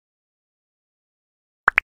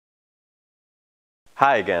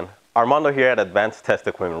Hi again, Armando here at Advanced Test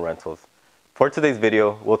Equipment Rentals. For today's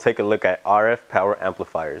video, we'll take a look at RF power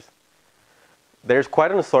amplifiers. There's quite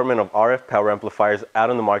an assortment of RF power amplifiers out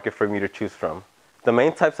in the market for you to choose from. The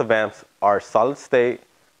main types of amps are solid state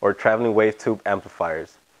or traveling wave tube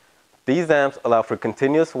amplifiers. These amps allow for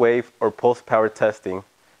continuous wave or pulse power testing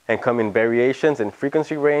and come in variations in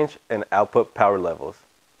frequency range and output power levels.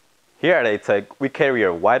 Here at ATEC, we carry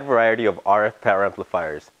a wide variety of RF power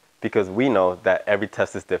amplifiers because we know that every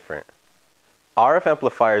test is different. RF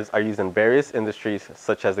amplifiers are used in various industries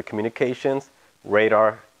such as the communications,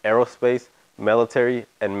 radar, aerospace, military,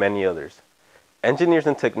 and many others. Engineers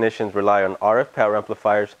and technicians rely on RF power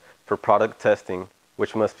amplifiers for product testing,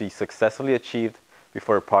 which must be successfully achieved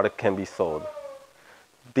before a product can be sold.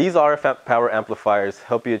 These RF power amplifiers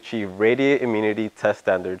help you achieve radiated immunity test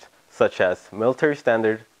standards such as Military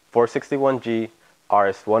Standard 461G,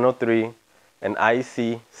 RS-103, and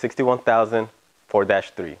IEC 61000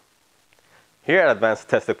 4-3. Here at Advanced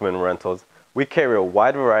Test Equipment Rentals, we carry a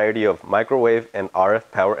wide variety of microwave and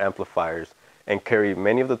RF power amplifiers and carry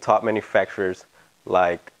many of the top manufacturers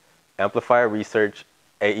like Amplifier Research,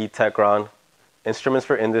 ATEC Techron, Instruments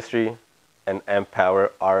for Industry, and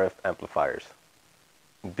M-Power RF amplifiers.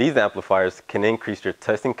 These amplifiers can increase your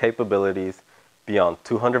testing capabilities beyond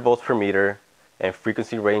 200 volts per meter and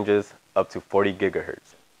frequency ranges up to 40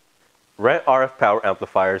 gigahertz. Rent RF power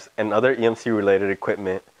amplifiers and other EMC related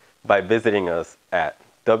equipment by visiting us at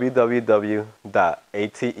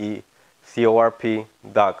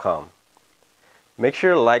www.atecorp.com. Make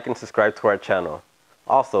sure to like and subscribe to our channel.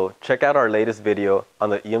 Also, check out our latest video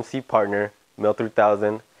on the EMC partner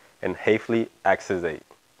MIL-3000 and Hayfleet Axis 8.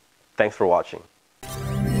 Thanks for watching.